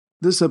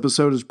This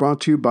episode is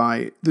brought to you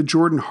by The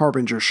Jordan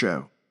Harbinger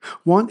Show.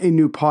 Want a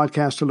new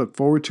podcast to look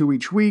forward to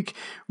each week?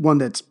 One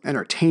that's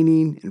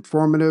entertaining,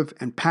 informative,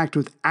 and packed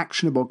with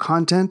actionable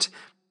content?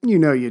 You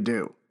know you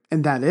do.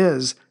 And that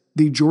is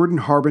The Jordan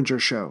Harbinger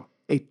Show,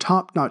 a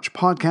top-notch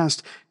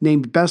podcast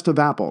named Best of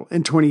Apple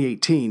in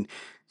 2018,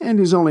 and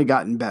who's only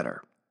gotten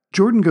better.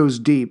 Jordan goes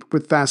deep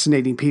with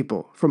fascinating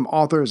people, from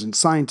authors and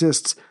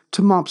scientists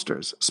to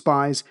mobsters,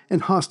 spies,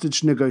 and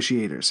hostage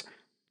negotiators.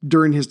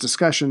 During his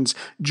discussions,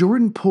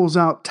 Jordan pulls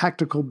out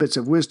tactical bits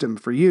of wisdom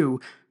for you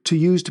to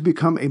use to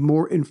become a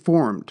more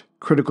informed,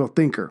 critical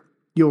thinker.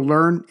 You'll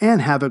learn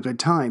and have a good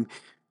time.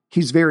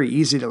 He's very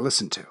easy to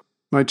listen to.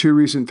 My two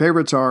recent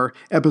favorites are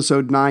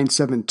Episode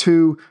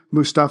 972,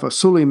 Mustafa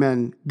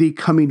Suleiman, The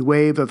Coming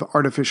Wave of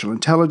Artificial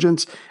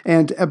Intelligence,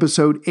 and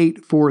Episode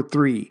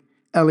 843,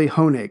 Eli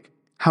Honig,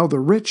 How the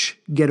Rich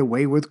Get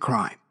Away with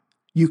Crime.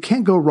 You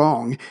can't go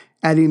wrong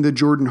adding The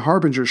Jordan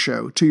Harbinger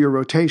Show to your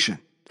rotation.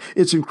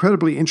 It's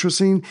incredibly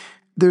interesting.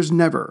 There's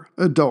never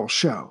a dull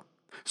show.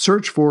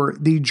 Search for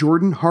The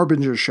Jordan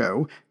Harbinger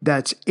Show,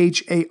 that's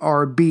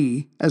Harb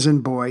as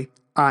in boy,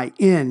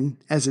 IN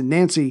as in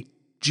Nancy,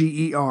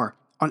 GER,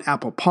 on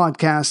Apple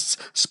Podcasts,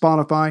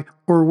 Spotify,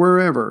 or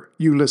wherever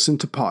you listen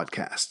to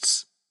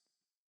podcasts.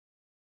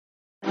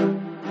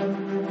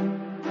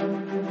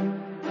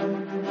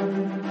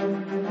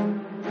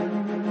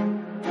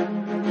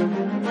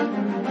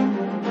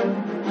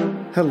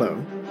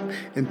 Hello,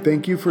 and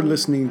thank you for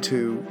listening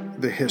to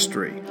The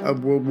History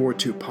of World War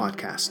II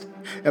podcast,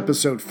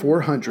 episode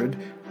 400,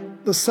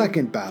 The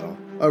Second Battle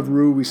of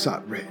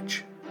Ruweisat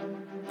Ridge.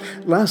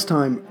 Last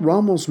time,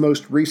 Rommel's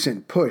most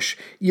recent push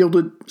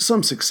yielded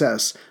some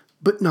success,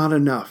 but not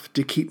enough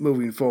to keep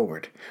moving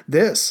forward.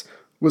 This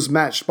was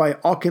matched by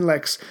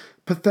Auchinleck's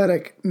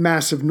pathetic,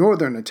 massive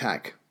northern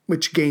attack,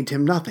 which gained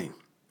him nothing.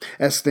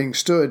 As things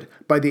stood,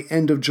 by the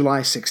end of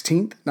July 16,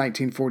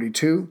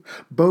 1942,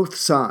 both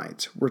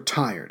sides were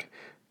tired.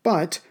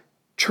 But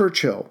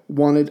Churchill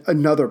wanted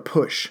another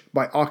push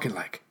by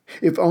Auchinleck,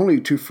 if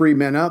only to free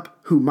men up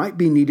who might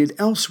be needed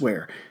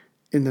elsewhere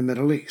in the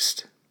Middle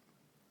East.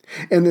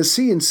 And the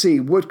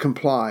C&C would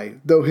comply,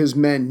 though his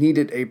men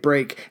needed a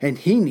break and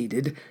he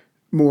needed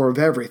more of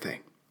everything.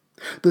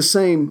 The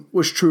same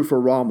was true for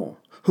Rommel,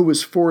 who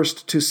was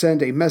forced to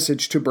send a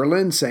message to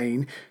Berlin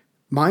saying,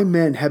 "My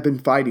men have been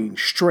fighting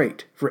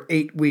straight for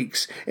 8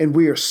 weeks, and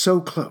we are so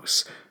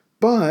close."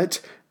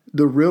 But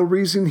the real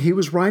reason he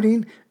was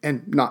writing,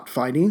 and not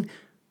fighting,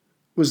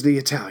 was the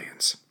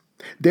Italians.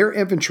 Their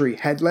infantry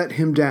had let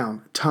him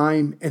down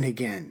time and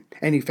again,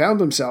 and he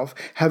found himself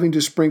having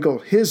to sprinkle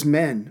his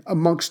men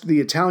amongst the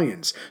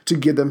Italians to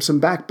give them some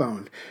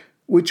backbone,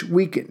 which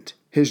weakened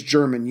his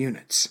German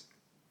units.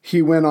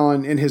 He went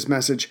on in his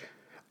message,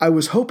 "I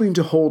was hoping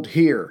to hold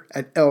here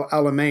at El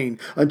Alamein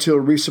until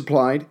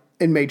resupplied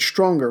and made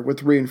stronger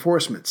with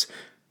reinforcements,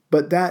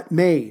 but that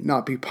may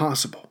not be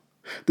possible.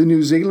 The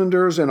New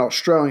Zealanders and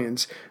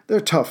Australians, they're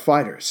tough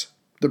fighters.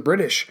 The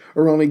British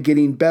are only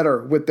getting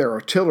better with their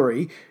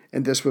artillery,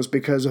 and this was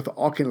because of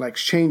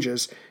Auchinleck's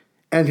changes,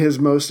 and his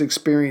most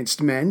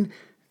experienced men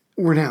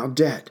were now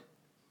dead.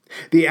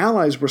 The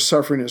Allies were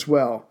suffering as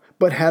well,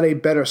 but had a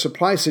better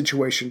supply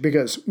situation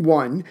because,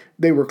 1,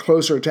 they were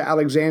closer to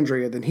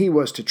Alexandria than he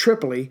was to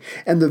Tripoli,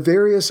 and the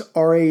various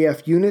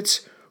RAF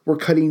units were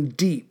cutting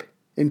deep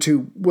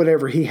into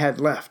whatever he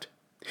had left.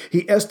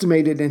 He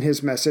estimated in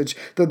his message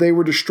that they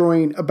were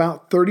destroying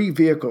about 30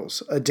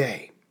 vehicles a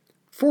day.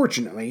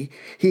 Fortunately,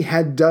 he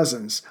had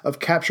dozens of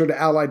captured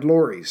Allied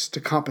lorries to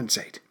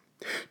compensate.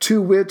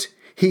 To wit,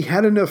 he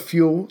had enough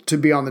fuel to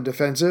be on the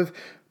defensive,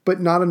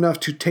 but not enough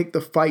to take the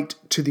fight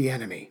to the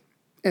enemy.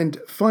 And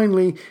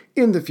finally,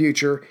 in the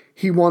future,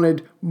 he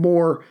wanted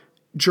more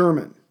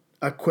German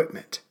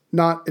equipment,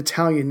 not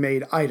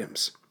Italian-made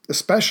items,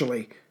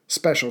 especially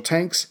special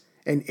tanks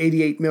and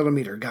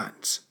 88mm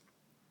guns.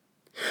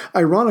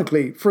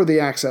 Ironically, for the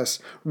Axis,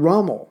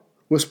 Rommel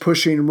was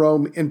pushing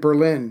Rome and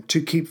Berlin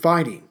to keep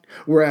fighting,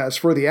 whereas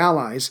for the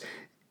Allies,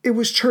 it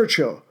was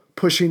Churchill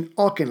pushing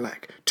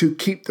Auchinleck to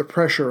keep the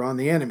pressure on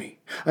the enemy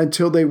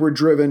until they were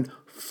driven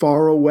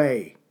far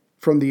away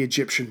from the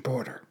Egyptian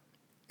border.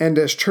 And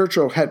as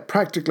Churchill had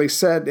practically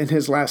said in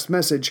his last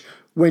message,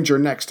 "When's your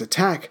next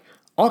attack?"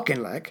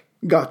 Auchinleck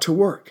got to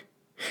work.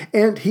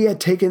 And he had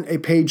taken a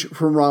page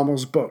from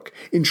Rommel's book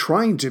in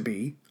trying to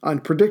be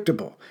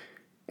unpredictable,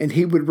 and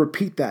he would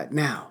repeat that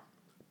now.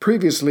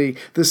 Previously,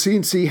 the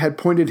C&C had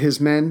pointed his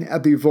men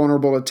at the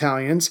vulnerable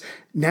Italians.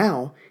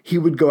 Now he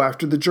would go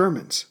after the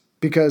Germans,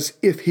 because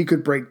if he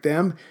could break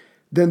them,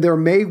 then there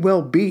may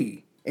well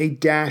be a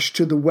dash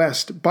to the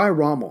west by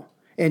Rommel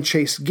and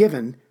chase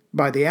given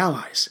by the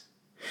Allies.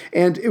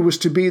 And it was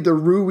to be the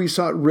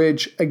Ruweisat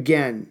Ridge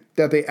again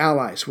that the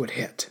Allies would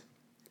hit.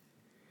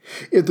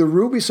 If the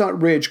Ruweisat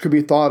Ridge could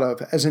be thought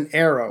of as an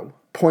arrow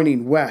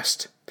pointing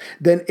west,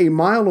 then a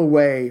mile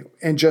away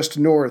and just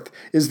north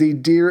is the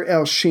Deir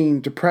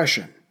el-Shin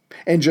Depression,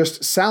 and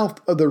just south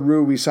of the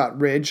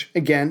Ruweisat Ridge,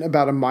 again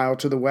about a mile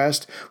to the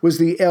west, was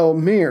the El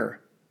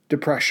Mir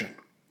Depression.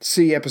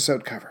 See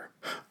episode cover.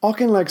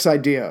 Auchinleck's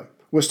idea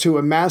was to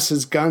amass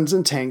his guns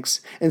and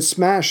tanks and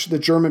smash the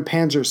German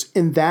panzers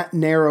in that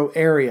narrow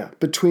area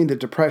between the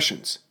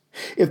depressions.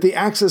 If the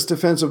Axis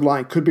defensive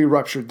line could be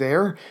ruptured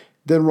there,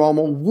 then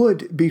Rommel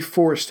would be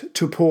forced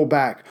to pull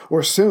back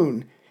or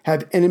soon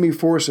have enemy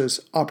forces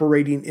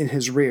operating in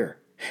his rear,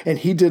 and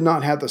he did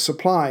not have the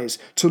supplies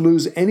to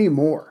lose any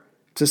more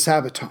to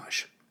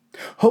sabotage.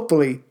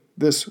 Hopefully,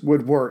 this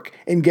would work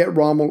and get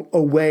Rommel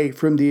away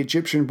from the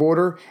Egyptian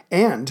border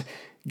and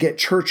get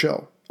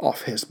Churchill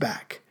off his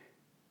back.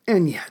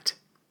 And yet,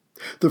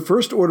 the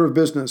first order of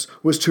business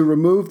was to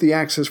remove the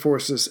Axis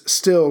forces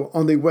still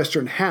on the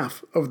western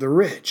half of the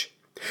ridge.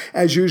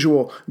 As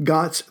usual,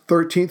 Gott's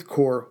 13th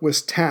Corps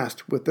was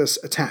tasked with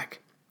this attack.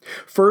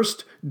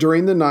 First,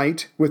 during the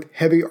night, with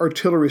heavy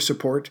artillery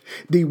support,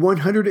 the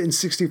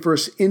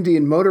 161st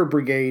Indian Motor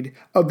Brigade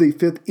of the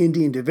 5th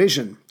Indian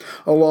Division,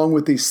 along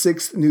with the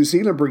 6th New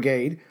Zealand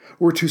Brigade,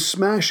 were to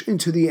smash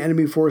into the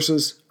enemy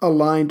forces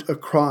aligned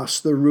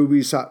across the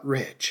Ruweisat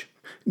Ridge.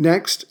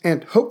 Next,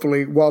 and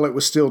hopefully while it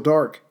was still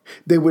dark,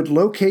 they would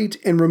locate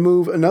and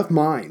remove enough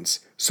mines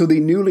so the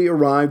newly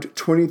arrived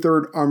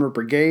 23rd Armored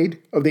Brigade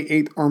of the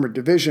 8th Armored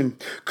Division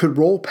could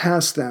roll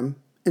past them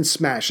and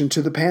smash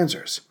into the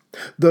panzers,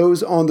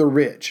 those on the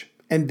ridge,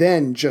 and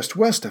then just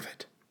west of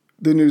it.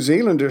 The New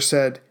Zealanders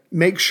said,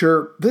 "Make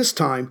sure this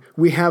time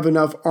we have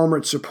enough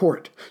armored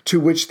support," to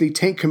which the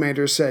tank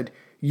commander said,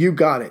 "You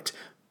got it."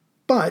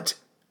 But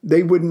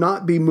they would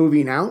not be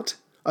moving out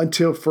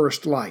until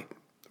first light.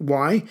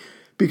 Why?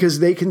 Because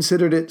they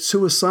considered it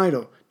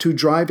suicidal to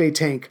drive a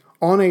tank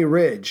on a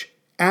ridge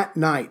at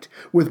night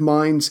with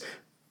mines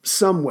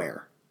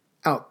somewhere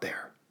out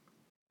there.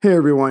 Hey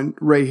everyone,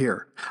 Ray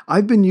here.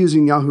 I've been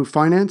using Yahoo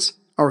Finance,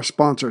 our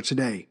sponsor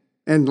today.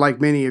 And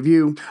like many of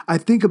you, I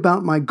think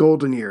about my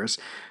golden years,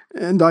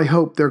 and I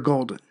hope they're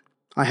golden.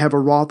 I have a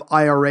Roth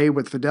IRA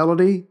with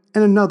Fidelity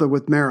and another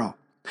with Merrill,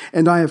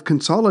 and I have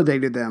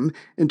consolidated them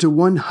into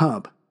one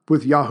hub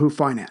with Yahoo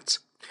Finance.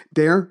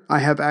 There, I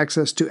have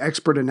access to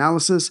expert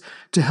analysis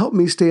to help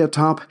me stay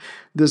atop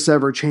this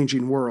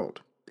ever-changing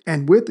world.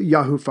 And with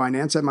Yahoo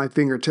Finance at my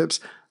fingertips,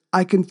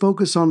 I can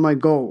focus on my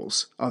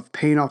goals of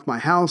paying off my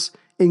house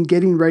and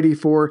getting ready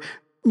for,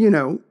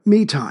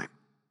 me time.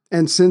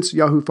 And since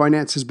Yahoo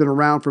Finance has been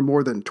around for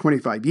more than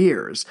 25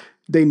 years,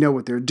 they know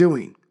what they're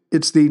doing.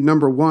 It's the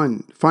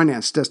 #1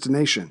 finance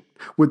destination,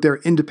 with their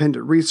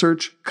independent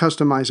research,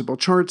 customizable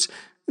charts,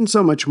 and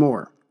so much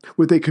more.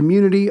 With a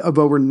community of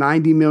over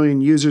 90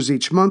 million users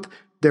each month,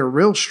 their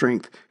real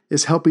strength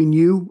is helping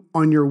you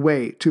on your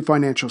way to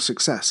financial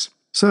success.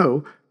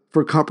 So,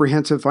 for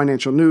comprehensive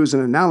financial news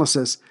and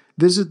analysis,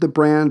 visit the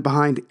brand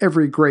behind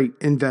every great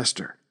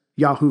investor,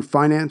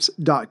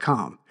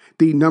 yahoofinance.com,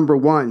 the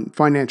 #1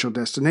 financial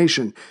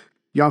destination,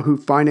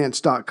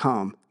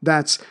 yahoofinance.com.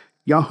 That's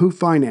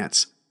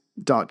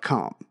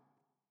yahoofinance.com.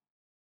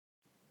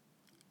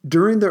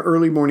 During the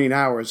early morning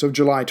hours of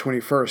July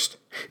 21st,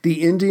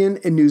 the Indian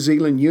and New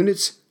Zealand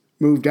units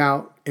moved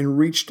out and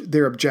reached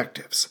their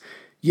objectives.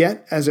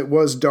 Yet, as it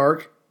was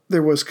dark,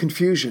 there was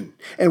confusion,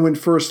 and when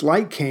first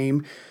light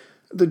came,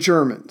 the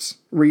Germans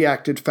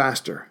reacted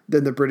faster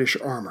than the British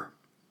armor.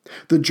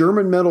 The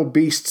German metal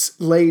beasts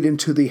laid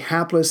into the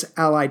hapless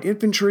Allied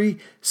infantry,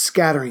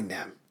 scattering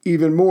them,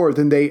 even more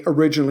than they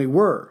originally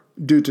were,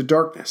 due to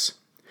darkness.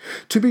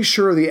 To be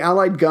sure, the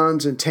Allied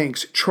guns and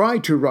tanks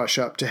tried to rush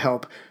up to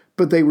help,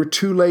 but they were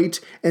too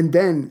late and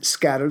then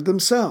scattered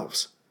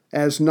themselves,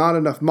 as not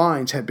enough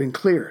mines had been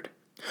cleared.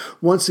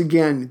 Once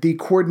again, the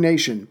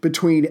coordination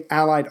between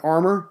Allied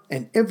armor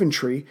and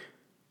infantry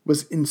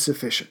was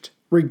insufficient,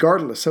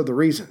 regardless of the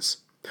reasons.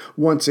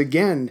 Once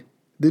again,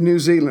 the New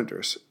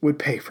Zealanders would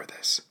pay for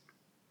this.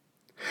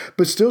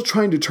 But still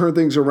trying to turn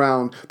things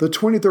around, the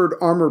 23rd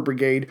Armored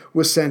Brigade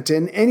was sent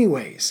in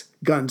anyways,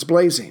 guns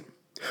blazing.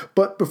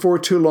 But before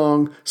too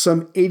long,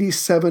 some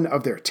 87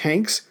 of their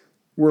tanks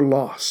were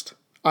lost,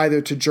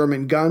 either to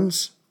German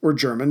guns or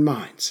German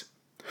mines.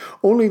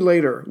 Only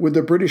later would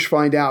the British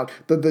find out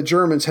that the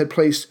Germans had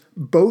placed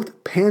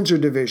both panzer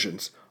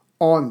divisions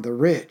on the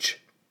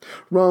ridge.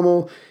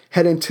 Rommel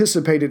had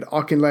anticipated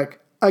Auchinleck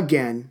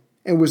again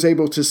and was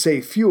able to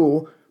save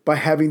fuel by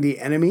having the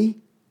enemy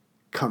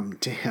come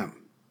to him.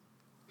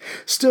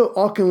 Still,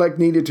 Auchinleck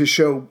needed to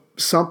show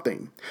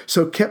something,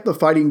 so kept the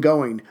fighting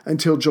going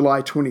until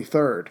July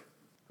 23rd.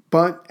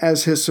 But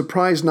as his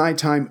surprise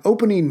nighttime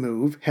opening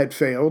move had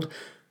failed,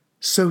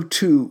 so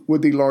too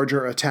would the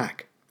larger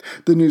attack.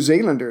 The New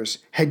Zealanders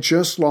had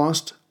just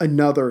lost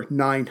another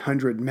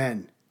 900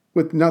 men,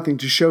 with nothing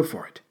to show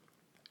for it.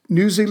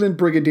 New Zealand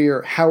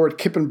Brigadier Howard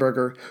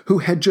Kippenberger, who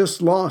had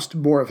just lost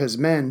more of his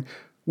men,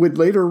 would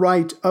later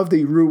write of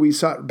the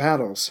Ruweisat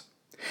battles.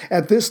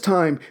 At this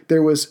time,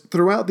 there was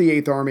throughout the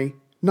 8th Army,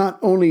 not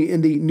only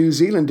in the New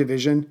Zealand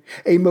Division,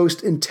 a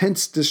most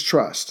intense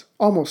distrust,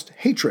 almost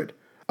hatred,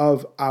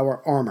 of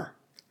our armor.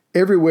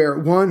 Everywhere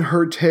one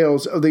heard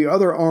tales of the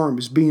other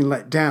arms being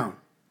let down.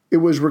 It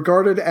was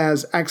regarded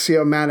as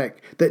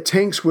axiomatic that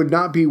tanks would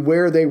not be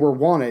where they were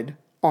wanted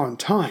on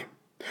time.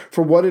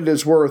 For what it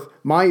is worth,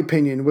 my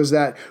opinion was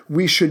that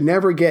we should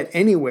never get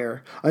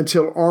anywhere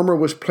until armor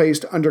was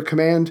placed under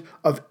command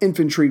of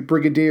infantry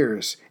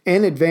brigadiers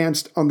and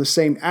advanced on the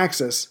same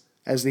axis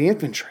as the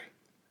infantry.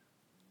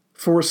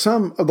 For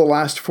some of the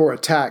last 4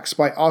 attacks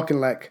by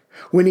Auchinleck,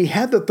 when he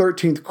had the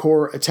 13th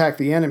Corps attack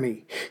the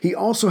enemy, he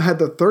also had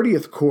the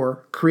 30th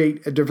Corps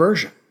create a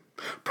diversion.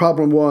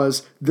 Problem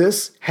was,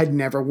 this had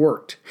never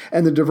worked,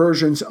 and the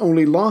diversions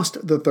only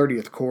lost the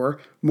 30th Corps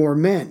more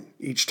men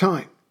each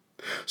time.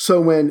 So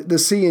when the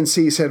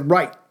C&C said,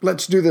 right,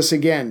 let's do this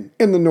again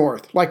in the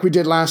north, like we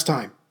did last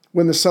time,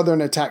 when the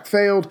southern attack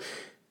failed,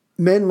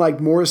 men like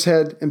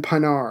Morshead and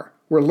Pinar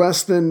were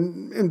less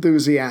than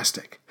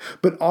enthusiastic.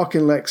 But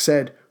Auchinleck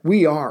said,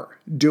 we are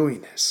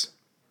doing this.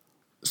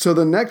 So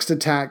the next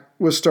attack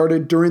was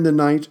started during the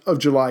night of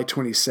July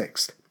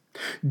 26th.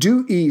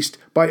 Due east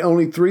by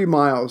only 3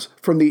 miles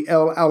from the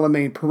El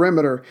Alamein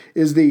perimeter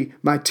is the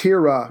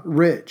Matira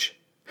Ridge.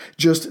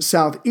 Just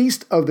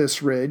southeast of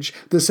this ridge,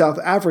 the South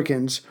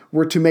Africans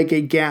were to make a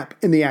gap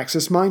in the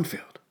Axis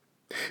minefield.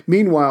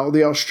 Meanwhile,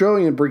 the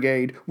Australian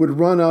brigade would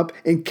run up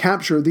and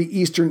capture the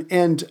eastern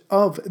end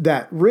of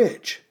that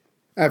ridge.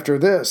 After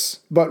this,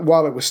 but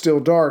while it was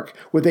still dark,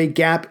 with a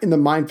gap in the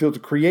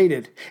minefield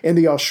created, and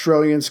the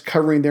Australians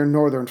covering their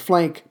northern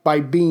flank by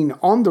being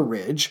on the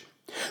ridge,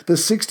 the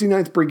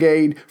 69th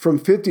Brigade from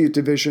 50th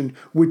Division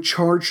would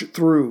charge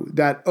through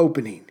that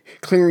opening,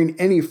 clearing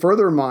any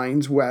further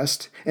mines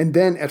west, and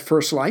then at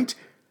first light,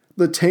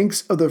 the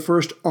tanks of the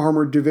 1st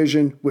Armored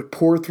Division would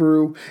pour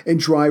through and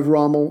drive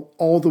Rommel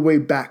all the way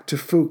back to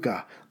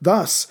Fuka,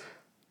 thus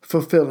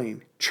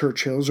fulfilling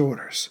Churchill's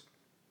orders.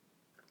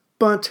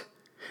 But,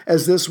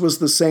 as this was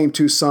the same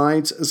 2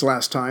 sides as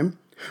last time,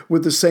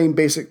 with the same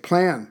basic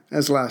plan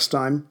as last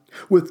time,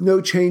 with no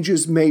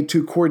changes made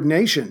to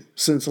coordination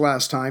since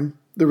last time,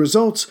 the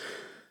results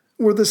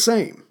were the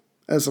same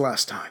as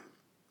last time.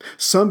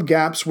 Some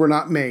gaps were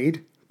not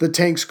made, the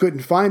tanks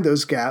couldn't find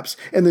those gaps,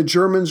 and the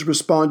Germans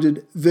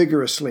responded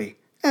vigorously,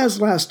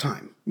 as last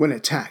time when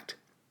attacked.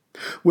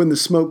 When the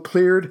smoke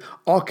cleared,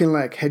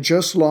 Auchinleck had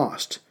just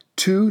lost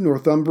 2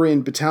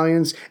 Northumbrian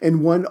battalions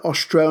and 1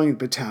 Australian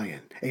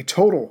battalion, a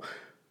total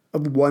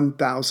of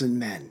 1,000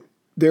 men.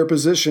 Their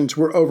positions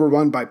were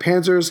overrun by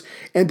panzers,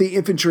 and the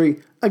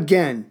infantry,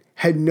 again,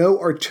 had no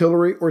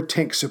artillery or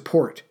tank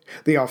support.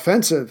 The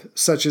offensive,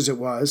 such as it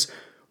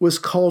was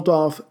called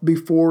off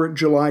before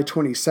July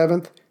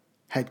 27th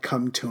had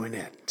come to an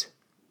end.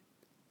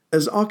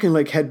 As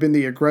Auchinleck had been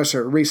the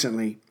aggressor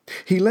recently,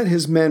 he let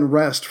his men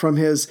rest from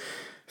his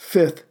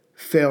 5th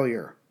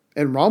failure,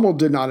 and Rommel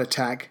did not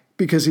attack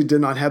because he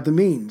did not have the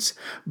means.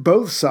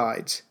 Both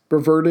sides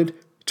reverted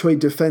to a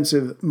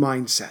defensive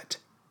mindset.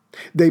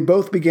 They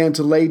both began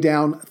to lay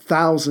down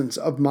thousands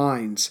of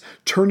mines,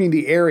 turning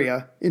the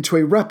area into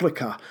a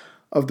replica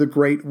of the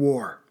Great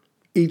War.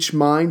 Each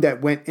mine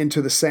that went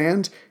into the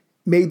sand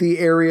made the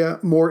area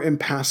more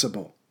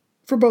impassable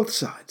for both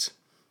sides.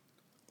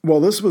 While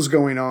this was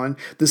going on,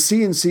 the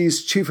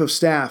C&C's Chief of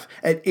Staff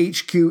at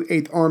HQ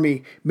 8th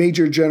Army,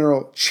 Major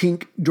General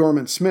Chink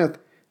Dorman Smith,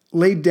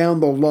 laid down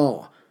the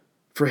law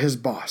for his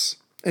boss.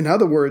 In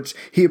other words,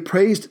 he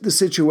appraised the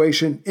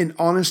situation in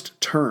honest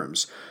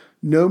terms.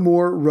 No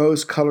more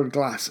rose-colored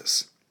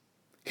glasses.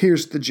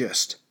 Here's the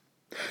gist.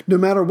 No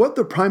matter what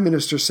the Prime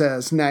Minister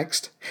says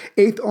next,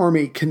 8th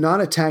Army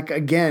cannot attack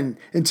again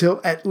until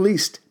at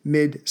least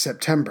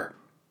mid-September.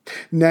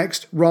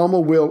 Next,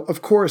 Rommel will,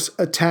 of course,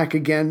 attack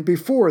again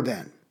before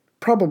then,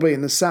 probably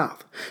in the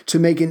south, to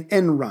make an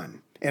end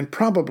run, and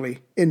probably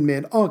in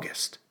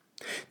mid-August.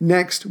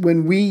 Next,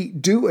 when we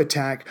do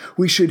attack,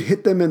 we should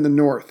hit them in the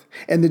north,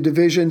 and the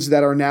divisions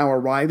that are now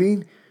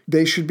arriving,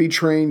 they should be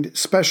trained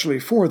specially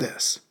for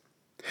this.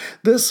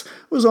 This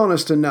was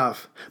honest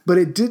enough, but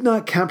it did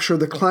not capture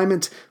the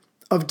climate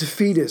of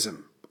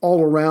defeatism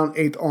all around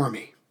 8th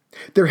Army.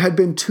 There had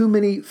been too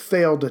many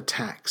failed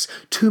attacks,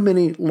 too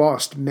many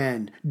lost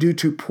men due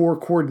to poor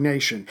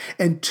coordination,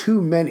 and too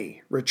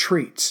many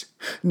retreats.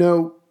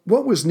 No,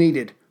 what was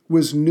needed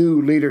was new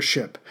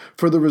leadership,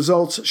 for the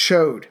results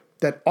showed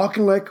that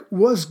Auchinleck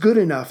was good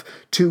enough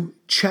to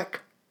check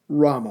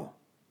Rommel,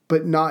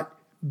 but not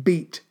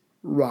beat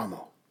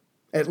Rommel,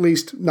 at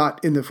least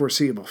not in the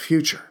foreseeable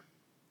future.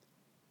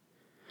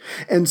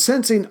 And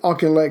sensing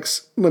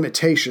Auchinleck's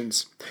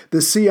limitations, the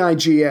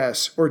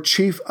CIGS, or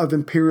Chief of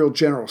Imperial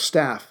General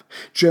Staff,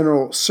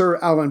 General Sir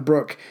Alan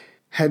Brooke,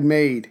 had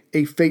made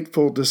a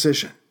fateful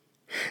decision.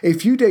 A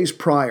few days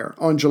prior,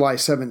 on July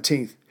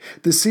 17th,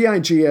 the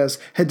CIGS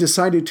had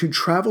decided to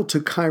travel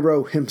to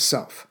Cairo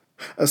himself,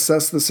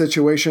 assess the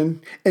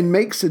situation, and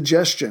make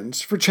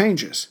suggestions for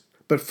changes.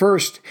 But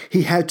first,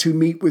 he had to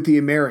meet with the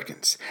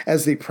Americans,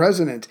 as the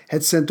President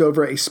had sent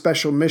over a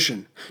special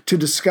mission to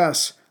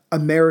discuss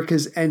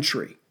America's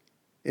entry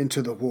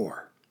into the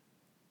war.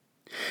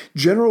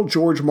 General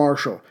George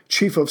Marshall,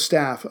 Chief of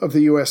Staff of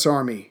the U.S.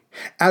 Army,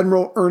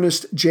 Admiral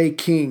Ernest J.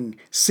 King,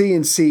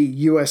 C&C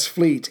U.S.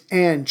 Fleet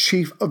and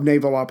Chief of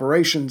Naval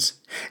Operations,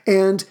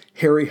 and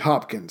Harry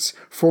Hopkins,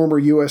 former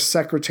U.S.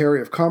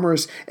 Secretary of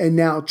Commerce and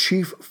now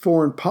Chief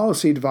Foreign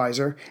Policy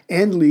Advisor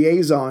and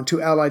liaison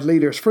to Allied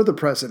leaders for the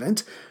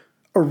President,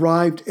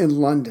 arrived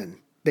in London.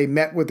 They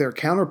met with their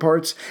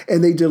counterparts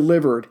and they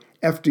delivered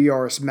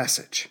FDR's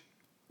message,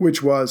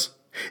 which was,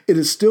 it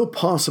is still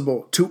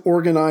possible to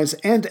organize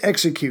and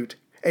execute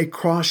a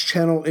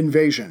cross-channel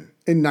invasion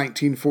in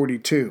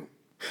 1942.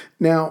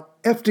 Now,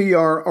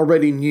 FDR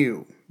already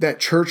knew that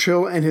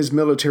Churchill and his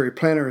military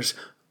planners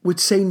would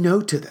say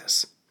no to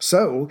this,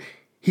 so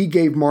he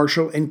gave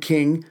Marshall and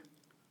King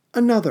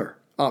another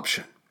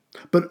option,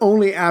 but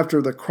only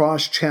after the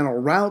cross-channel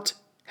route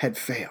had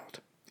failed.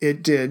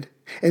 It did,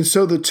 and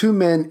so the two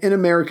men in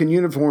American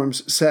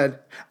uniforms said,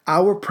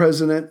 our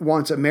president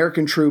wants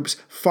American troops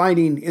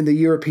fighting in the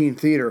European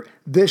theater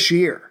this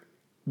year.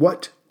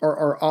 What are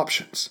our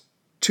options?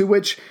 To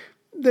which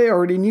they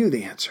already knew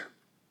the answer.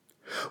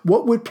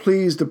 What would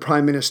please the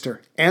Prime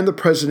Minister and the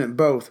President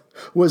both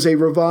was a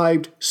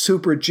revived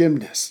super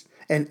gymnast,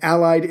 an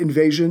Allied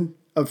invasion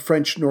of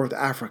French North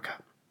Africa.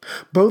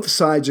 Both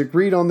sides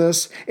agreed on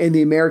this, and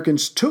the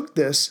Americans took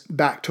this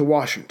back to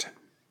Washington.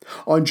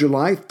 On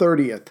July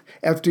 30th,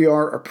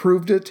 FDR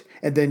approved it,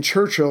 and then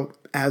Churchill,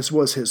 as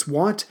was his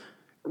wont,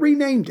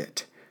 renamed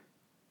it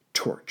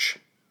Torch.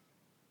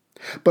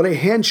 But a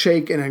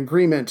handshake and an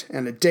agreement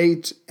and a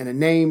date and a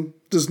name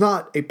does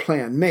not a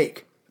plan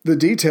make. The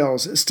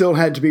details still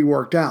had to be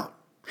worked out.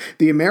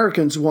 The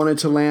Americans wanted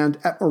to land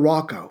at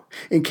Morocco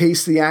in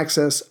case the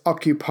Axis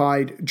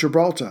occupied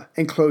Gibraltar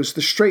and closed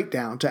the strait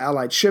down to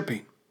Allied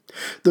shipping.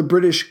 The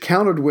British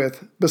countered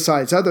with,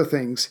 besides other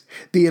things,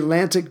 the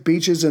Atlantic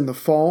beaches in the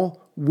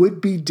fall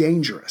would be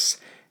dangerous,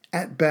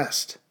 at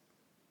best.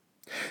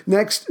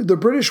 Next, the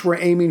British were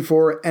aiming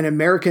for an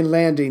American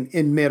landing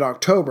in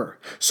mid-October,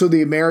 so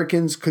the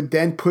Americans could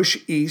then push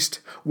east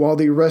while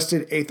the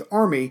arrested 8th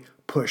Army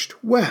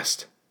pushed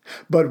west.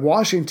 But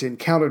Washington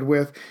countered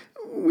with,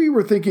 we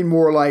were thinking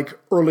more like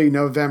early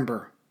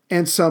November,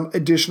 and some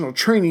additional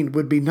training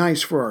would be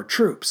nice for our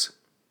troops.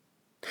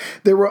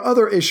 There were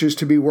other issues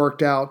to be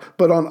worked out,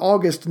 but on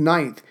August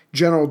 9th,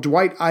 General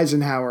Dwight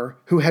Eisenhower,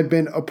 who had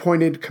been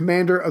appointed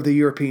commander of the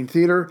European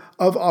Theater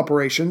of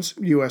Operations,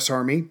 U.S.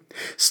 Army,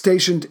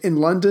 stationed in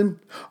London,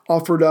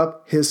 offered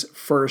up his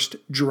first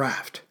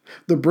draft.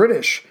 The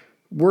British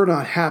were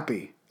not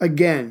happy,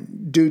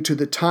 again due to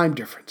the time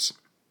difference.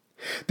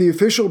 The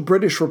official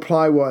British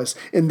reply was,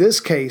 in this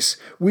case,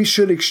 we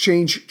should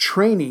exchange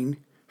training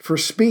for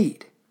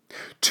speed.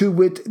 To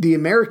which the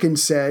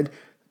Americans said,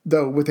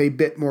 though with a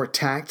bit more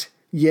tact,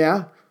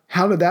 yeah,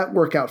 how did that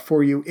work out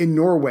for you in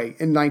Norway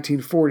in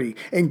 1940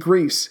 and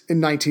Greece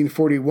in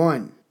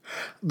 1941?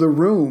 The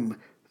room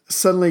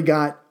suddenly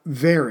got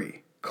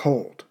very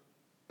cold.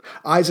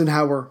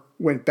 Eisenhower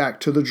went back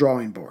to the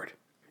drawing board.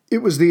 It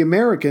was the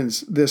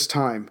Americans this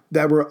time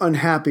that were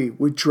unhappy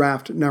with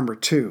draft number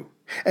 2,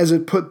 as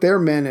it put their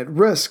men at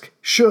risk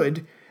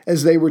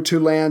as they were to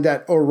land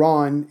at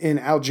Oran in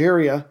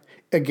Algeria,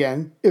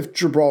 again, if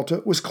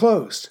Gibraltar was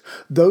closed.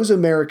 Those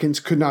Americans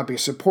could not be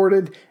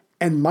supported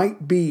and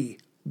might be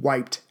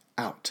wiped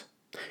out.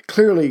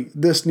 Clearly,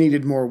 this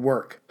needed more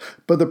work,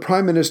 but the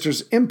Prime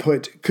Minister's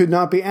input could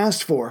not be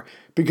asked for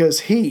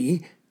because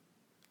he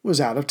was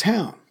out of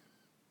town.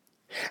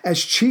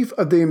 As Chief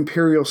of the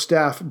Imperial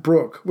Staff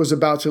Brooke was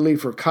about to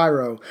leave for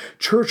Cairo,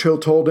 Churchill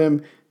told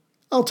him,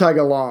 I'll tag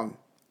along.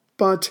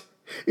 But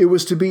it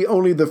was to be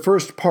only the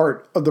first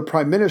part of the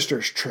Prime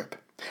Minister's trip,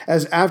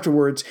 as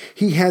afterwards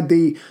he had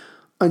the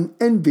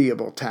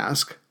unenviable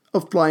task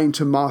of flying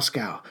to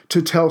Moscow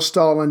to tell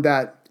Stalin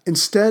that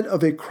instead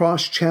of a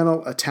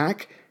cross-channel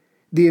attack,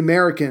 the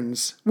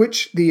Americans,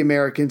 which the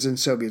Americans and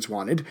Soviets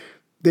wanted,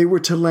 they were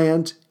to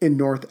land in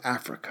North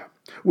Africa,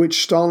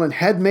 which Stalin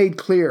had made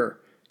clear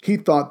he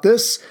thought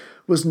this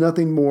was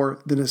nothing more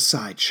than a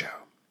sideshow.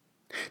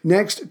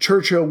 Next,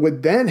 Churchill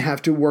would then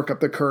have to work up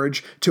the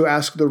courage to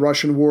ask the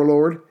Russian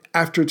warlord,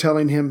 after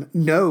telling him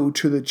no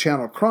to the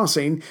Channel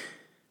crossing,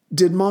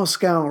 did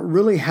Moscow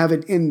really have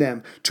it in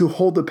them to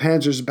hold the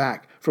panzers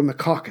back from the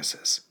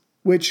Caucasus,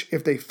 which,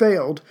 if they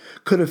failed,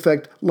 could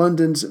affect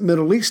London's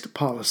Middle East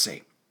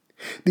policy.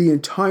 The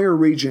entire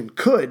region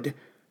could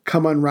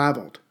come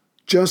unraveled,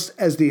 just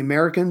as the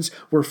Americans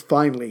were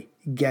finally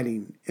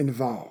getting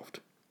involved.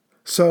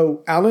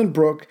 So Alan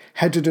Brooke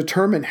had to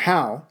determine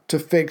how to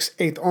fix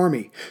 8th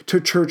Army to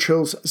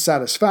Churchill's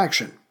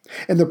satisfaction,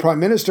 and the Prime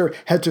Minister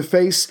had to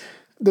face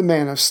the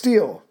man of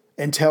steel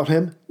and tell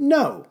him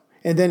no,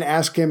 and then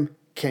ask him,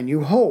 can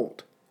you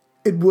hold?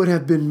 It would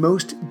have been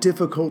most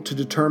difficult to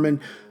determine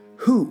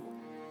who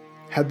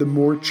had the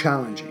more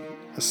challenging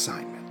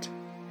assignment.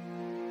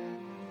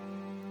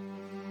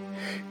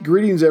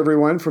 Greetings,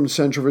 everyone, from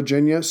Central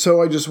Virginia.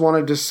 So I just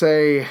wanted to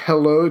say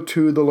hello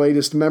to the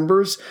latest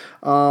members.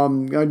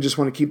 I just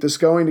want to keep this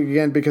going,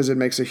 again, because it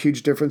makes a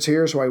huge difference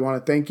here, so I want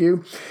to thank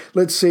you.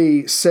 Let's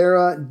see,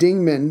 Sarah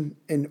Dingman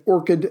in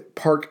Orchid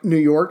Park, New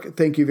York.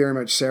 Thank you very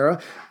much,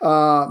 Sarah.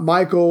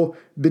 Michael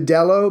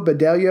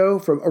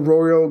Bedello from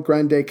Arroyo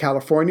Grande,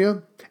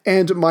 California.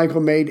 And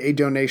Michael made a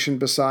donation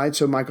besides.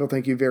 So, Michael,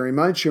 thank you very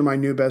much. You're my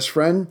new best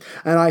friend,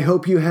 and I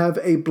hope you have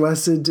a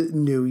blessed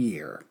new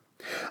year.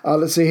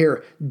 Let's see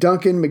here.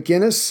 Duncan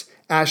McGinnis,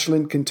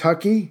 Ashland,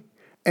 Kentucky.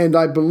 And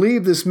I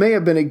believe this may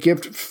have been a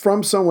gift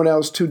from someone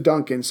else to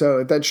Duncan. So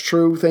if that's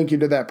true, thank you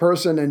to that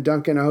person. And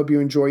Duncan, I hope you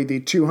enjoy the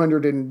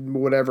 200 and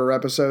whatever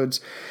episodes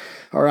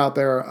are out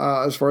there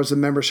as far as the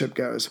membership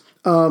goes.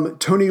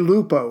 Tony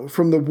Lupo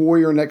from the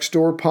Warrior Next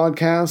Door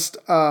podcast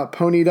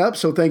ponied up.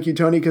 So thank you,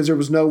 Tony, because there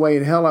was no way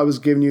in hell I was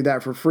giving you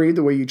that for free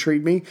the way you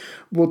treat me.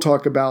 We'll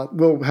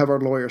have our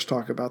lawyers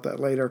talk about that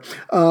later.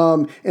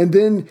 And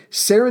then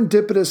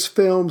Serendipitous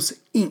Films,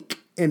 Inc.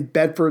 in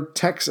Bedford,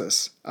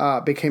 Texas,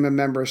 became a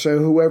member. So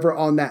whoever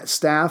on that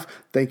staff,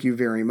 thank you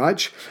very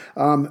much.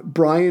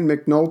 Brian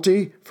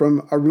McNulty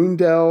from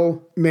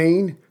Arundel,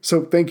 Maine.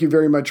 So thank you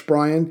very much,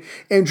 Brian.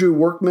 Andrew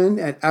Workman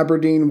at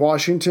Aberdeen,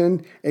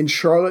 Washington. And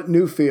Charlotte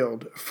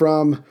Newfield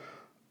from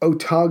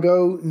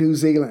Otago, New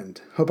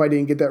Zealand. Hope I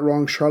didn't get that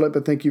wrong, Charlotte,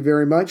 but thank you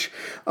very much.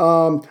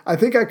 I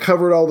think I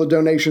covered all the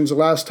donations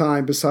last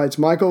time besides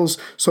Michael's.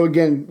 So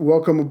again,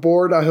 welcome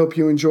aboard. I hope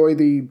you enjoy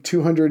the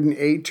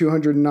 208,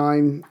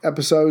 209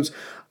 episodes.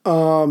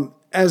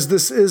 As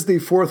this is the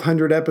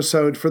 400th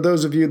episode, for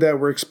those of you that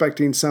were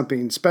expecting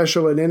something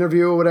special, an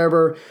interview or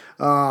whatever,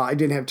 I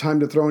didn't have time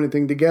to throw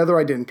anything together.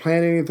 I didn't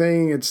plan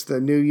anything. It's the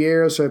new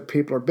year, so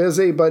people are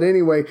busy. But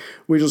anyway,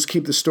 we just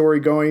keep the story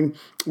going.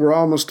 We're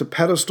almost to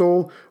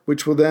Pedestal,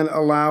 which will then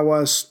allow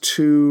us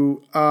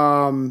to,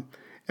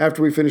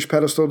 after we finish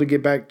Pedestal, to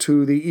get back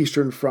to the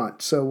Eastern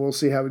Front. So we'll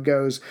see how it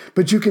goes.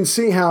 But you can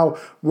see how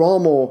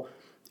Rommel,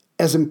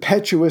 as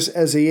impetuous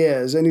as he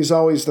is, and he's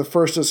always the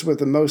firstest with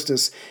the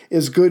mostest,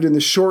 is good in the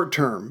short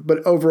term. But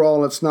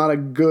overall, it's not a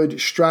good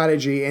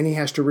strategy, and he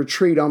has to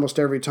retreat almost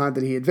every time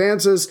that he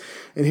advances.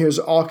 And here's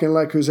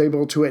Auchinleck, who's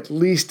able to at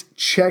least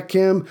check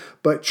him.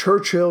 But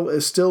Churchill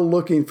is still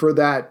looking for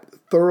that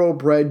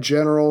thoroughbred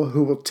general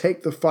who will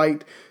take the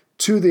fight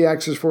to the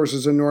Axis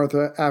forces in North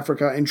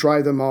Africa and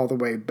drive them all the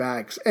way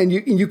back. And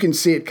you can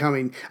see it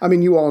coming. I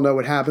mean, you all know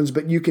what happens,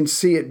 but you can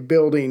see it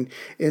building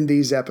in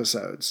these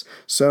episodes.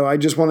 So I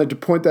just wanted to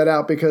point that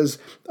out because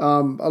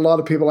a lot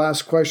of people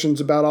ask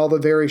questions about all the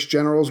various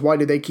generals. Why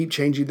do they keep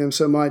changing them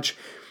so much?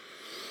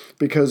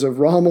 Because of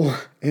Rommel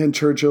and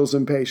Churchill's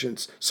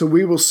impatience. So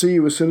we will see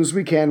you as soon as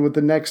we can with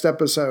the next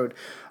episode.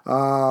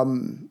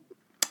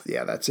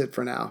 Yeah, that's it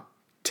for now.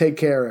 Take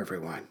care,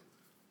 everyone.